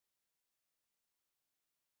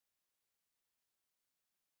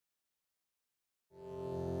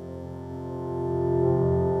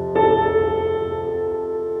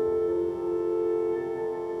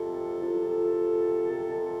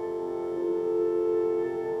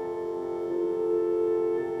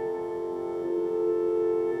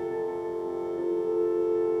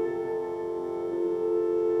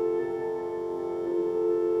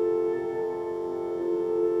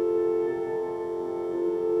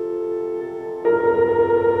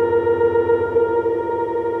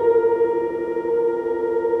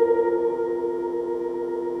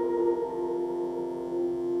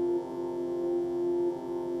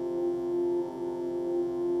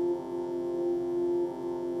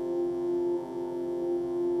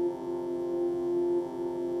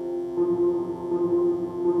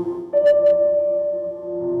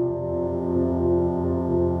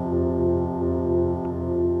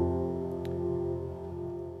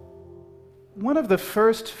One of the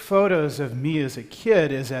first photos of me as a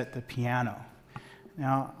kid is at the piano.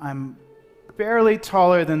 Now, I'm barely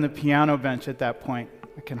taller than the piano bench at that point.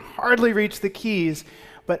 I can hardly reach the keys,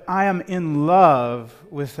 but I am in love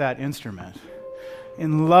with that instrument.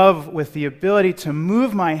 In love with the ability to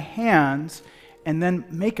move my hands and then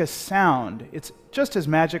make a sound. It's just as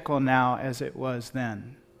magical now as it was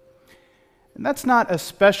then. And that's not a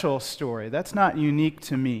special story. That's not unique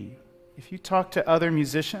to me. If you talk to other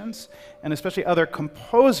musicians, and especially other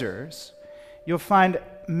composers, you'll find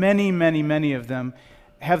many of them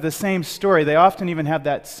have the same story. They often even have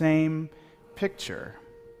that same picture.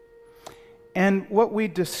 And what we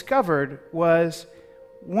discovered was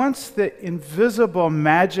once the invisible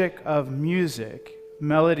magic of music,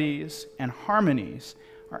 melodies, and harmonies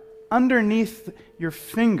are underneath your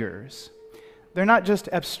fingers, they're not just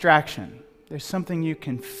abstraction. There's something you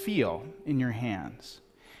can feel in your hands.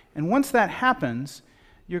 And once that happens,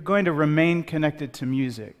 you're going to remain connected to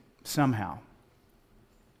music somehow.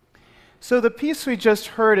 So the piece we just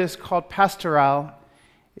heard is called Pastoral.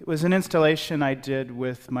 It was an installation I did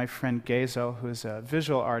with my friend Gezo, who's a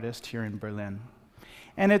visual artist here in Berlin.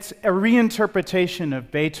 And it's a reinterpretation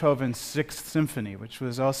of Beethoven's Sixth Symphony, which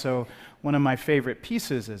was also one of my favorite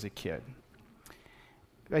pieces as a kid.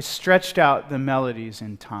 I stretched out the melodies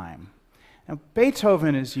in time. Now,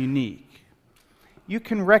 Beethoven is unique. You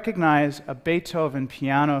can recognize a Beethoven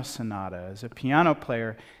piano sonata as a piano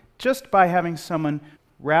player just by having someone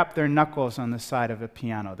rap their knuckles on the side of a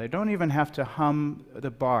piano. They don't even have to hum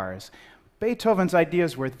the bars. Beethoven's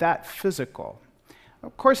ideas were that physical.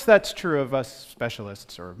 Of course, that's true of us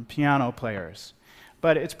specialists or piano players,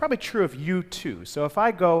 but it's probably true of you too. So if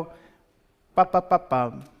I go,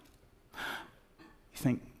 ba-ba-ba-bum, you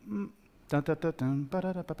think, and so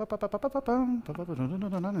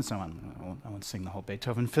on. I won't sing the whole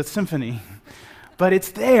Beethoven Fifth Symphony, but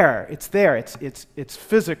it's there. It's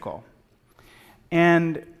physical.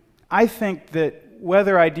 And I think that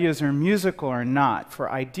whether ideas are musical or not, for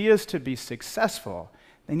ideas to be successful,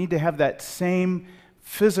 they need to have that same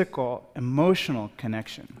physical, emotional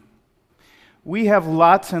connection. We have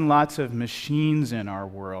lots and lots of machines in our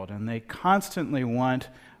world, and they constantly want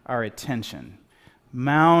our attention.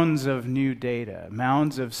 Mounds of new data,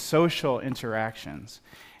 mounds of social interactions,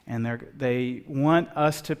 and they want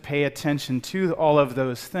us to pay attention to all of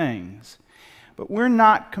those things. But we're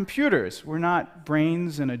not computers. We're not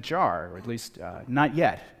brains in a jar, or at least not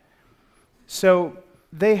yet. So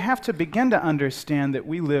they have to begin to understand that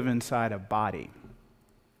we live inside a body.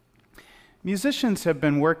 Musicians have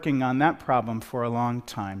been working on that problem for a long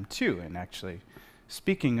time too, and actually,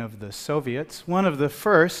 speaking of the Soviets, one of the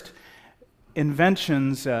first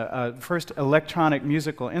inventions, first electronic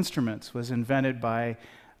musical instruments was invented by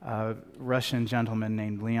a Russian gentleman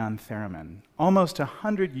named Leon Theremin almost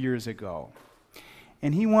 100 years ago.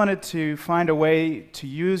 And he wanted to find a way to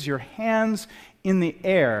use your hands in the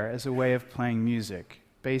air as a way of playing music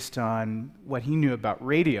based on what he knew about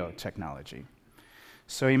radio technology.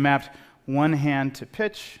 So he mapped one hand to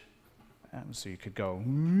pitch, so you could go,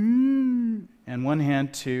 and one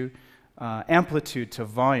hand to amplitude, to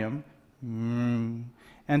volume.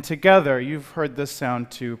 And together, you've heard this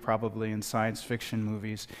sound too, probably in science fiction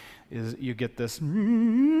movies, is you get this,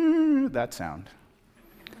 that sound.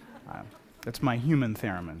 That's my human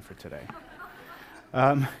theremin for today.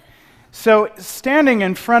 So standing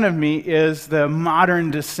in front of me is the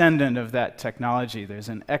modern descendant of that technology. There's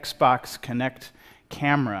an Xbox Kinect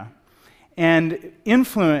camera. And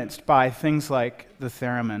influenced by things like the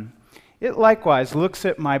theremin, it likewise looks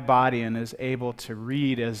at my body and is able to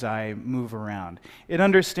read as I move around. It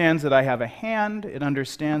understands that I have a hand. It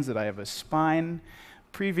understands that I have a spine.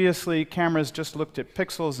 Previously, cameras just looked at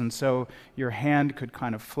pixels, and so your hand could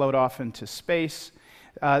kind of float off into space.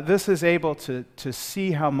 This is able to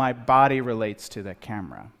see how my body relates to the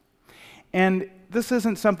camera. And this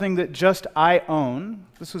isn't something that just I own.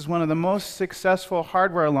 This was one of the most successful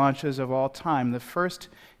hardware launches of all time, the first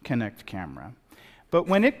Kinect camera. But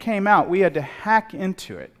when it came out, we had to hack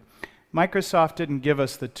into it. Microsoft didn't give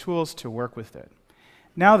us the tools to work with it.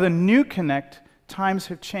 Now the new Kinect, times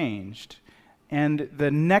have changed. And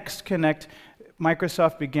the next Kinect,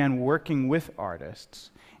 Microsoft began working with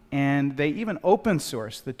artists. And they even open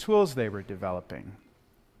sourced the tools they were developing.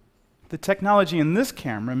 The technology in this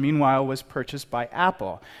camera, meanwhile, was purchased by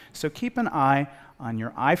Apple. So keep an eye on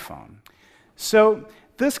your iPhone. So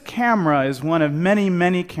this camera is one of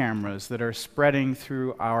many cameras that are spreading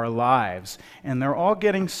through our lives, and they're all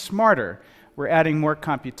getting smarter. We're adding more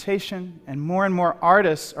computation, and more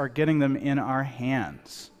artists are getting them in our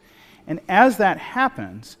hands. And as that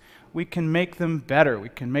happens, we can make them better, we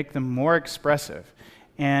can make them more expressive.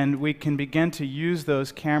 And we can begin to use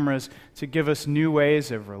those cameras to give us new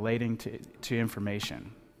ways of relating to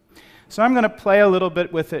information. So I'm going to play a little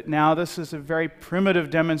bit with it now. This is a very primitive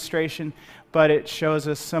demonstration, but it shows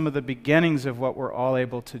us some of the beginnings of what we're all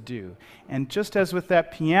able to do. And just as with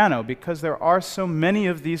that piano, because there are so many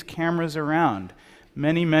of these cameras around,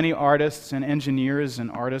 many artists and engineers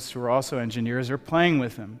and artists who are also engineers are playing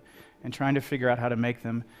with them and trying to figure out how to make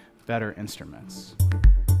them better instruments.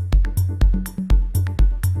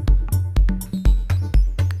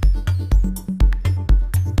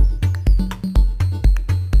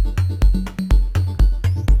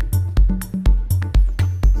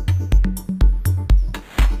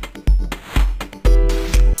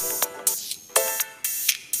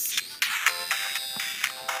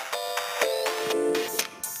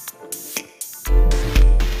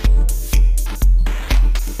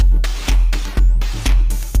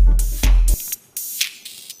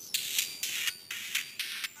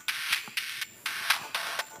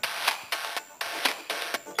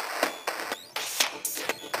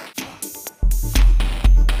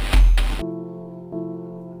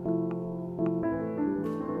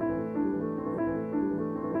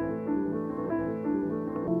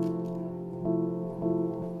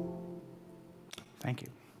 Thank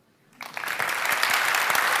you.